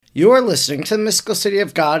You're listening to the Mystical City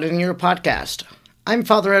of God in your podcast. I'm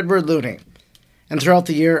Father Edward Looney, and throughout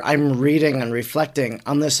the year I'm reading and reflecting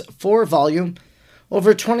on this 4-volume,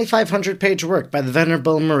 over 2,500-page work by the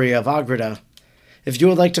Venerable Maria of Agreda. If you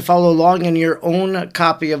would like to follow along in your own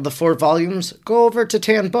copy of the 4 volumes, go over to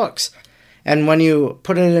Tan Books, and when you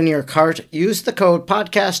put it in your cart, use the code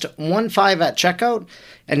podcast15 at checkout,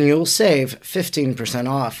 and you'll save 15%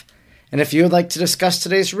 off. And if you would like to discuss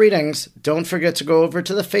today's readings, don't forget to go over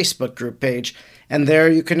to the Facebook group page, and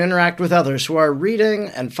there you can interact with others who are reading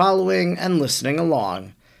and following and listening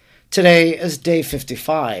along. Today is day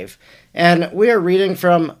 55, and we are reading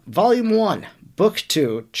from Volume 1, Book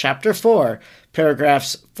 2, Chapter 4,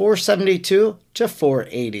 paragraphs 472 to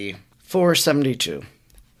 480. 472.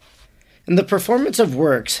 In the performance of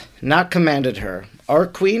works not commanded her, our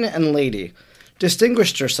queen and lady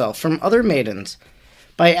distinguished herself from other maidens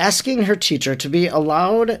by asking her teacher to be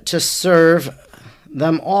allowed to serve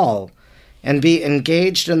them all and be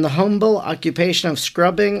engaged in the humble occupation of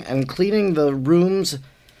scrubbing and cleaning the rooms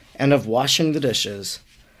and of washing the dishes.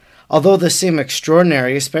 Although this seemed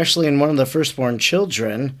extraordinary, especially in one of the firstborn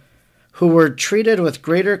children, who were treated with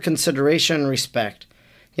greater consideration and respect,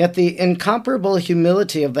 yet the incomparable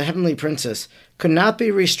humility of the heavenly princess could not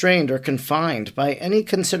be restrained or confined by any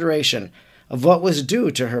consideration of what was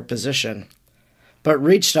due to her position, but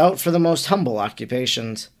reached out for the most humble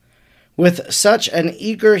occupations. With such an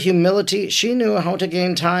eager humility, she knew how to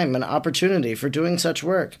gain time and opportunity for doing such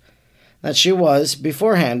work, that she was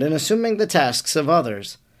beforehand in assuming the tasks of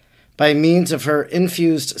others. By means of her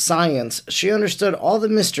infused science, she understood all the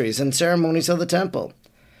mysteries and ceremonies of the temple,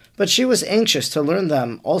 but she was anxious to learn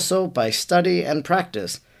them also by study and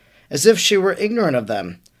practice, as if she were ignorant of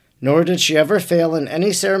them, nor did she ever fail in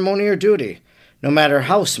any ceremony or duty, no matter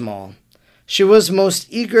how small. She was most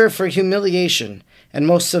eager for humiliation, and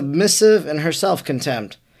most submissive in her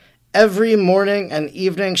self-contempt. Every morning and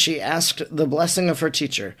evening she asked the blessing of her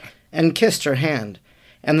teacher, and kissed her hand,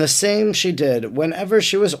 and the same she did whenever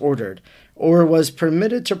she was ordered, or was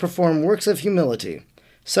permitted to perform works of humility.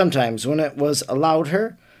 Sometimes, when it was allowed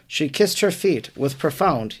her, she kissed her feet with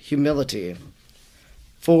profound humility.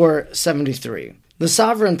 473. The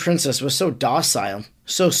sovereign princess was so docile,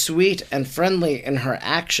 so sweet and friendly in her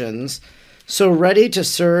actions, so ready to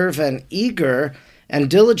serve and eager and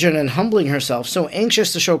diligent in humbling herself, so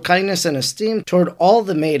anxious to show kindness and esteem toward all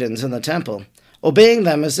the maidens in the temple, obeying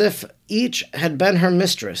them as if each had been her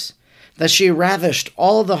mistress, that she ravished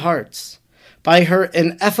all the hearts. By her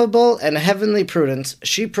ineffable and heavenly prudence,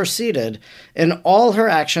 she proceeded in all her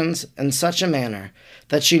actions in such a manner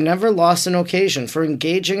that she never lost an occasion for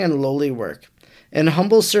engaging in lowly work, in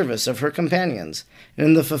humble service of her companions, and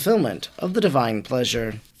in the fulfillment of the divine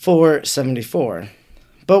pleasure. 474.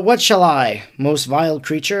 But what shall I, most vile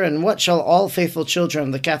creature, and what shall all faithful children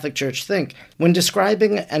of the Catholic Church think when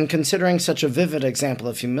describing and considering such a vivid example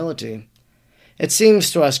of humility? It seems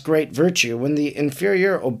to us great virtue when the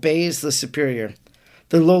inferior obeys the superior,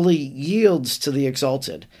 the lowly yields to the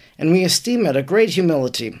exalted, and we esteem it a great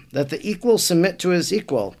humility that the equal submit to his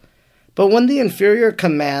equal. But when the inferior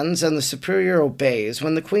commands and the superior obeys,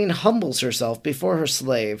 when the queen humbles herself before her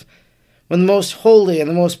slave, when the most holy and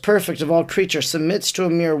the most perfect of all creatures submits to a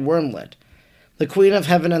mere wormlet, the queen of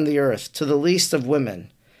heaven and the earth, to the least of women,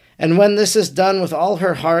 and when this is done with all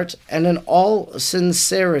her heart and in all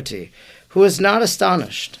sincerity, who is not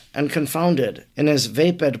astonished and confounded in his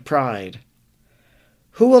vapid pride?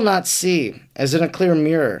 Who will not see, as in a clear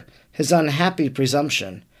mirror, his unhappy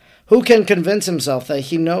presumption? Who can convince himself that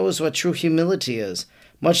he knows what true humility is,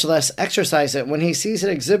 much less exercise it when he sees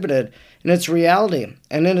it exhibited in its reality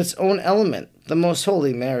and in its own element, the most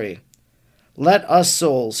holy Mary? Let us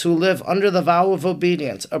souls who live under the vow of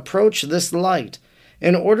obedience approach this light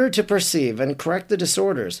in order to perceive and correct the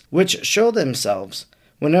disorders which show themselves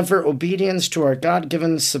whenever obedience to our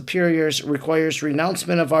God-given superiors requires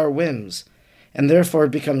renouncement of our whims, and therefore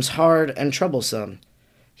becomes hard and troublesome.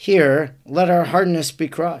 Here, let our hardness be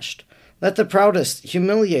crushed. Let the proudest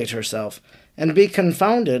humiliate herself, and be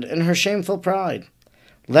confounded in her shameful pride.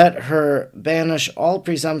 Let her banish all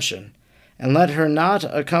presumption, and let her not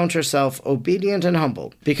account herself obedient and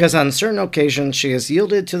humble, because on certain occasions she has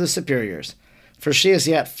yielded to the superiors, for she is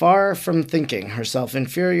yet far from thinking herself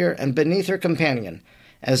inferior and beneath her companion,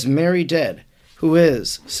 as Mary did, who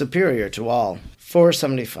is superior to all.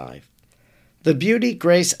 475. The beauty,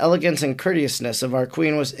 grace, elegance, and courteousness of our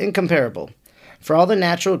queen was incomparable, for all the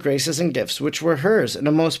natural graces and gifts which were hers in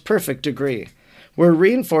a most perfect degree were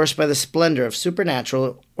reinforced by the splendor of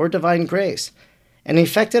supernatural or divine grace, and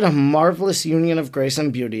effected a marvelous union of grace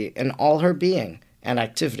and beauty in all her being and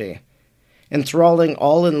activity, enthralling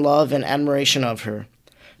all in love and admiration of her.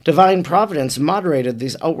 Divine providence moderated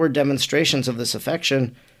these outward demonstrations of this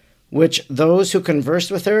affection, which those who conversed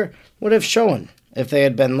with her would have shown if they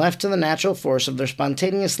had been left to the natural force of their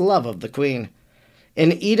spontaneous love of the queen.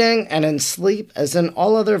 In eating and in sleep, as in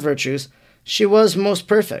all other virtues, she was most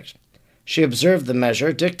perfect. She observed the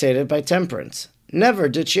measure dictated by temperance. Never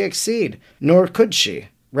did she exceed, nor could she.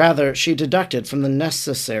 Rather, she deducted from the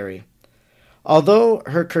necessary. Although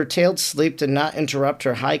her curtailed sleep did not interrupt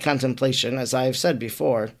her high contemplation, as I have said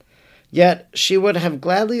before, yet she would have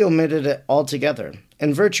gladly omitted it altogether.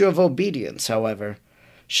 In virtue of obedience, however,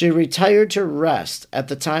 she retired to rest at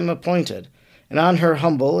the time appointed, and on her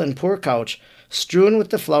humble and poor couch, strewn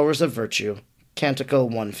with the flowers of virtue, Canticle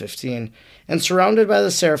 115, and surrounded by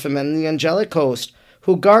the seraphim and the angelic host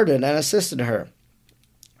who guarded and assisted her,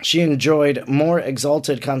 she enjoyed more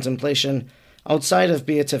exalted contemplation outside of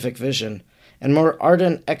beatific vision, and more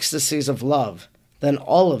ardent ecstasies of love than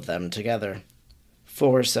all of them together.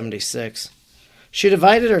 476. She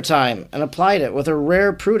divided her time and applied it with a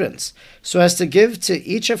rare prudence, so as to give to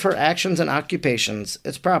each of her actions and occupations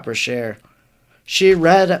its proper share. She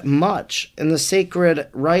read much in the sacred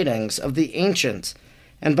writings of the ancients,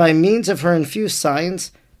 and by means of her infused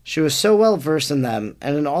science, she was so well versed in them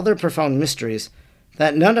and in all their profound mysteries,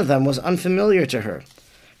 that none of them was unfamiliar to her.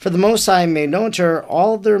 For the Most High made known to her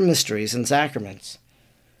all their mysteries and sacraments.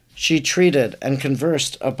 She treated and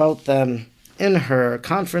conversed about them in her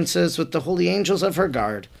conferences with the holy angels of her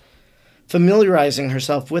guard, familiarizing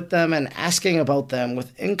herself with them and asking about them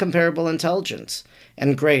with incomparable intelligence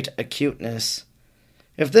and great acuteness.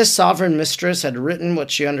 If this sovereign mistress had written what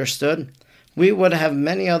she understood, we would have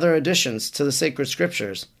many other additions to the sacred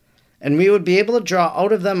scriptures, and we would be able to draw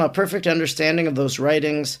out of them a perfect understanding of those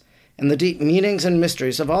writings and the deep meanings and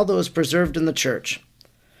mysteries of all those preserved in the Church.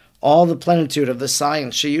 All the plenitude of the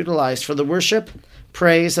science she utilized for the worship,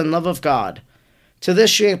 praise, and love of God. To this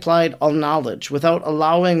she applied all knowledge, without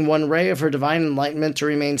allowing one ray of her divine enlightenment to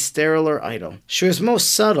remain sterile or idle. She was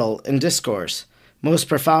most subtle in discourse, most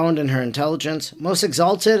profound in her intelligence, most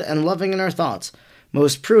exalted and loving in her thoughts,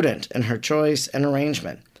 most prudent in her choice and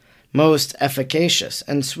arrangement, most efficacious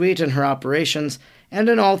and sweet in her operations, and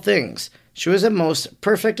in all things. She was a most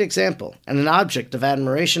perfect example and an object of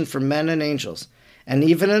admiration for men and angels, and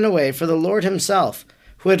even in a way for the Lord himself,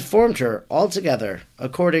 who had formed her altogether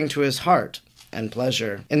according to his heart and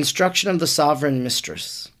pleasure. Instruction of the Sovereign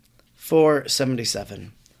Mistress.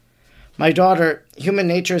 477. My daughter, human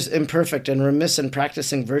nature is imperfect and remiss in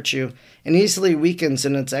practicing virtue, and easily weakens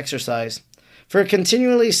in its exercise, for it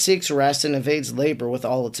continually seeks rest and evades labor with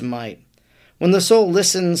all its might. When the soul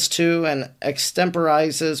listens to and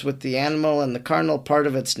extemporizes with the animal and the carnal part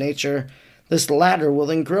of its nature, this latter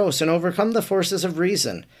will engross and overcome the forces of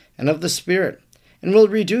reason and of the spirit, and will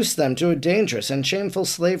reduce them to a dangerous and shameful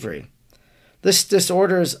slavery. This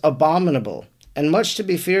disorder is abominable, and much to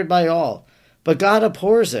be feared by all, but God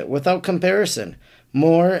abhors it without comparison,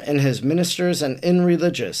 more in his ministers and in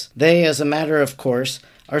religious. They, as a matter of course,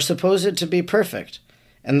 are supposed to be perfect,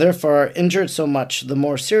 and therefore are injured so much the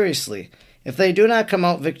more seriously, if they do not come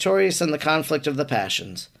out victorious in the conflict of the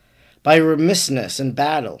passions. By remissness in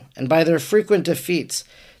battle, and by their frequent defeats,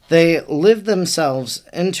 they live themselves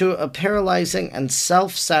into a paralyzing and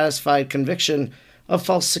self-satisfied conviction of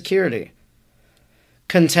false security.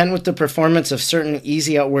 Content with the performance of certain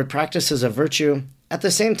easy outward practices of virtue, at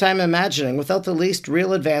the same time imagining, without the least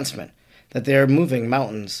real advancement, that they are moving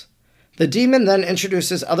mountains. The demon then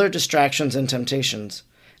introduces other distractions and temptations.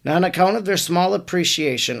 Now, on account of their small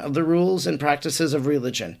appreciation of the rules and practices of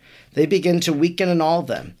religion, they begin to weaken in all of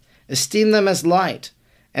them, esteem them as light,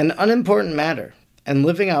 an unimportant matter, and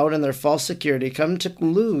living out in their false security come to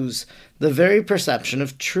lose the very perception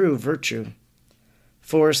of true virtue.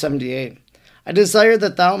 478. I desire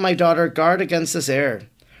that thou, my daughter, guard against this error.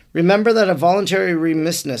 Remember that a voluntary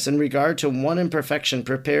remissness in regard to one imperfection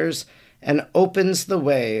prepares and opens the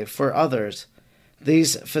way for others.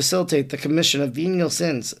 These facilitate the commission of venial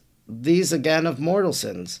sins, these again of mortal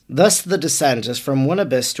sins. Thus the descent is from one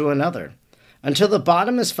abyss to another, until the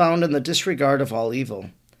bottom is found in the disregard of all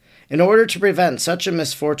evil. In order to prevent such a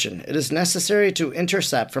misfortune, it is necessary to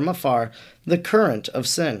intercept from afar the current of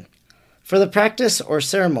sin. For the practice or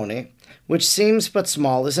ceremony, which seems but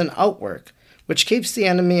small, is an outwork, which keeps the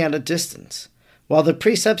enemy at a distance, while the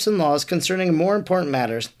precepts and laws concerning more important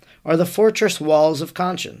matters are the fortress walls of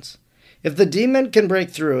conscience. If the demon can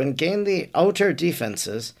break through and gain the outer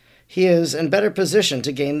defenses, he is in better position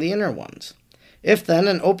to gain the inner ones. If then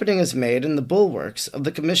an opening is made in the bulwarks of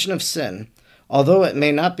the commission of sin, although it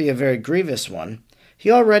may not be a very grievous one,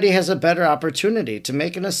 he already has a better opportunity to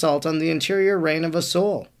make an assault on the interior reign of a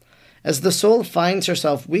soul. As the soul finds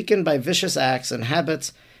herself weakened by vicious acts and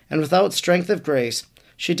habits, and without strength of grace,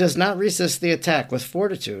 she does not resist the attack with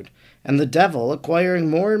fortitude, and the devil, acquiring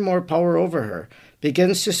more and more power over her,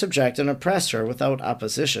 begins to subject and oppress her without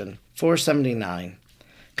opposition. 479.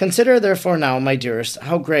 Consider therefore now, my dearest,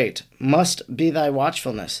 how great must be thy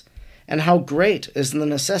watchfulness, and how great is the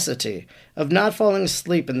necessity of not falling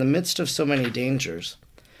asleep in the midst of so many dangers.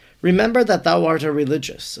 Remember that thou art a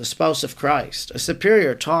religious, a spouse of Christ, a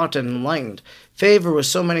superior taught and enlightened, favor with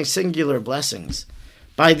so many singular blessings.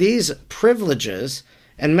 By these privileges,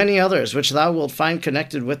 and many others which thou wilt find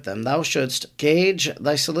connected with them, thou shouldst gauge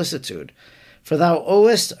thy solicitude, for thou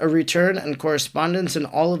owest a return and correspondence in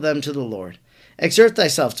all of them to the Lord. Exert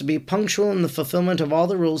thyself to be punctual in the fulfillment of all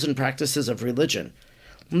the rules and practices of religion.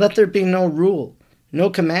 Let there be no rule,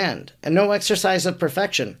 no command, and no exercise of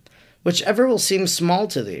perfection, whichever will seem small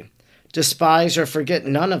to thee. Despise or forget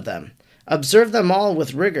none of them. Observe them all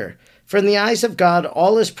with rigor, for in the eyes of God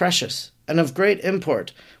all is precious, and of great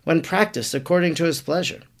import, when practiced according to his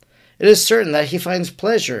pleasure. It is certain that he finds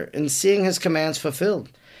pleasure in seeing his commands fulfilled,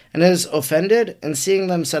 and is offended in seeing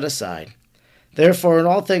them set aside. Therefore in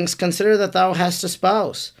all things consider that thou hast a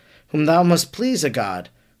spouse, whom thou must please, a God,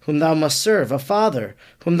 whom thou must serve, a father,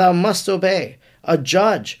 whom thou must obey, a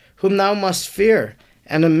judge, whom thou must fear,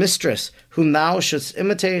 and a mistress, whom thou shouldst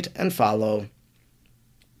imitate and follow.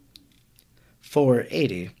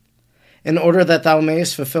 480. In order that thou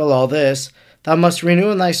mayest fulfill all this, thou must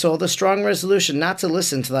renew in thy soul the strong resolution not to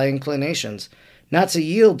listen to thy inclinations, not to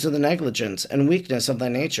yield to the negligence and weakness of thy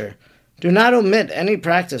nature. Do not omit any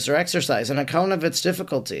practice or exercise on account of its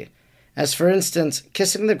difficulty, as for instance,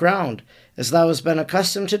 kissing the ground, as thou hast been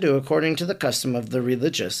accustomed to do according to the custom of the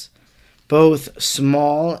religious. Both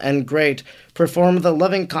small and great perform the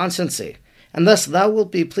loving constancy, and thus thou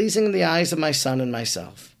wilt be pleasing in the eyes of my son and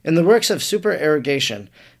myself. In the works of supererogation,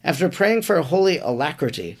 after praying for a holy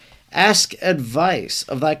alacrity, ask advice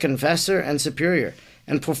of thy confessor and superior,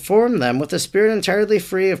 and perform them with a spirit entirely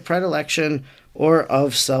free of predilection or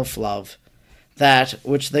of self-love. That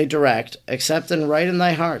which they direct, accept and write in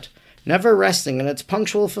thy heart, never resting in its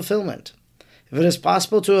punctual fulfillment. If it is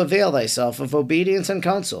possible to avail thyself of obedience and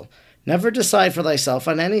counsel, never decide for thyself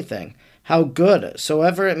on anything, how good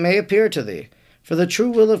soever it may appear to thee, for the true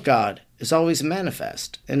will of God is always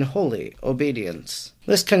manifest in holy obedience.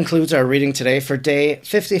 This concludes our reading today for day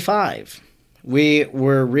 55. We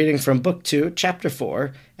were reading from Book 2, Chapter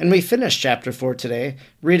 4, and we finished Chapter 4 today,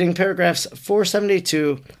 reading paragraphs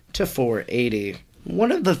 472 to 480.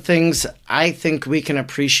 One of the things I think we can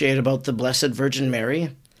appreciate about the Blessed Virgin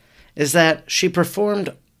Mary is that she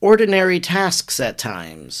performed ordinary tasks at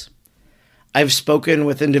times. I've spoken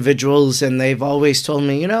with individuals and they've always told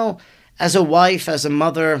me, as a wife, as a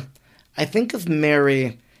mother, I think of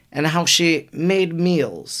Mary and how she made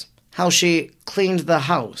meals, how she cleaned the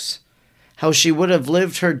house, how she would have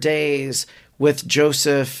lived her days with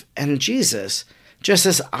Joseph and Jesus, just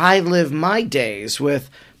as I live my days with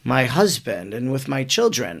my husband and with my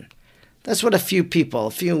children. That's what a few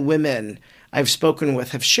women I've spoken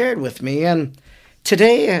with have shared with me. And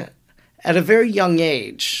today, at a very young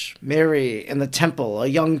age, Mary in the temple, a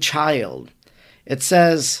young child, it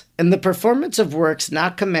says, in the performance of works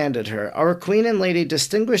not commanded her, our queen and lady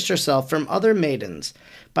distinguished herself from other maidens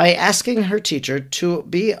by asking her teacher to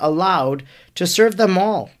be allowed to serve them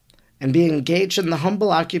all and be engaged in the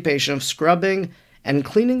humble occupation of scrubbing and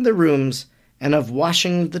cleaning the rooms and of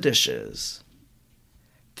washing the dishes.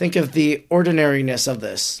 Think of the ordinariness of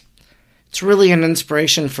this. It's really an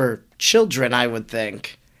inspiration for children, I would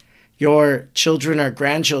think. Your children or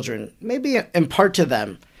grandchildren, maybe impart to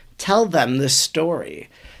them, tell them this story,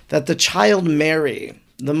 that the child Mary,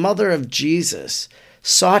 the mother of Jesus,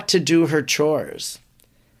 sought to do her chores.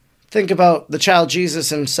 Think about the child Jesus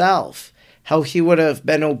himself, how he would have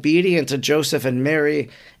been obedient to Joseph and Mary,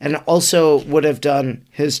 and also would have done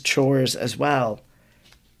his chores as well.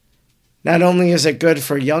 Not only is it good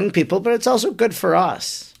for young people, but it's also good for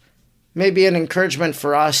us. Maybe an encouragement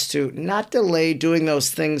for us to not delay doing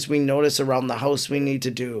those things we notice around the house we need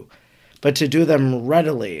to do, but to do them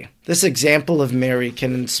readily. This example of Mary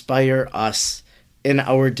can inspire us in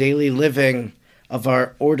our daily living of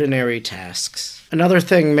our ordinary tasks. Another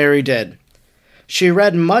thing Mary did. She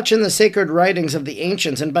read much in the sacred writings of the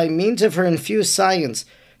ancients, and by means of her infused science,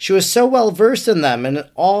 she was so well versed in them and in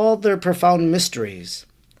all their profound mysteries.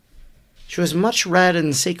 She was much read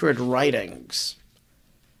in sacred writings.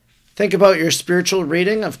 Think about your spiritual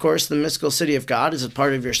reading. Of course, the mystical city of God is a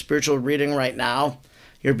part of your spiritual reading right now.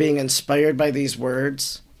 You're being inspired by these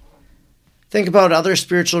words. Think about other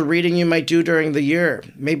spiritual reading you might do during the year,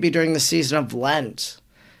 maybe during the season of Lent.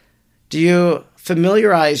 Do you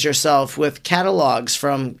familiarize yourself with catalogs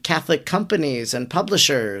from Catholic companies and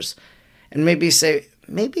publishers, and maybe say,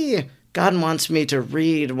 maybe God wants me to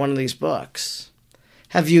read one of these books.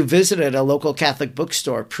 Have you visited a local Catholic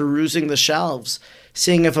bookstore, perusing the shelves,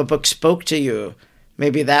 seeing if a book spoke to you?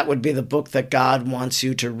 Maybe that would be the book that God wants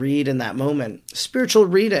you to read in that moment. Spiritual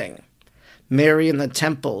reading. Mary in the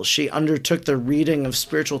temple, she undertook the reading of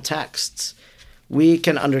spiritual texts. We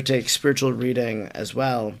can undertake spiritual reading as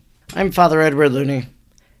well. I'm Father Edward Looney,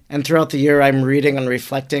 and throughout the year I'm reading and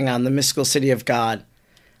reflecting on the mystical city of God.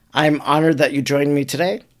 I'm honored that you joined me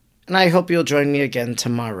today, and I hope you'll join me again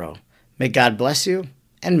tomorrow. May God bless you,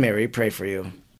 and Mary pray for you.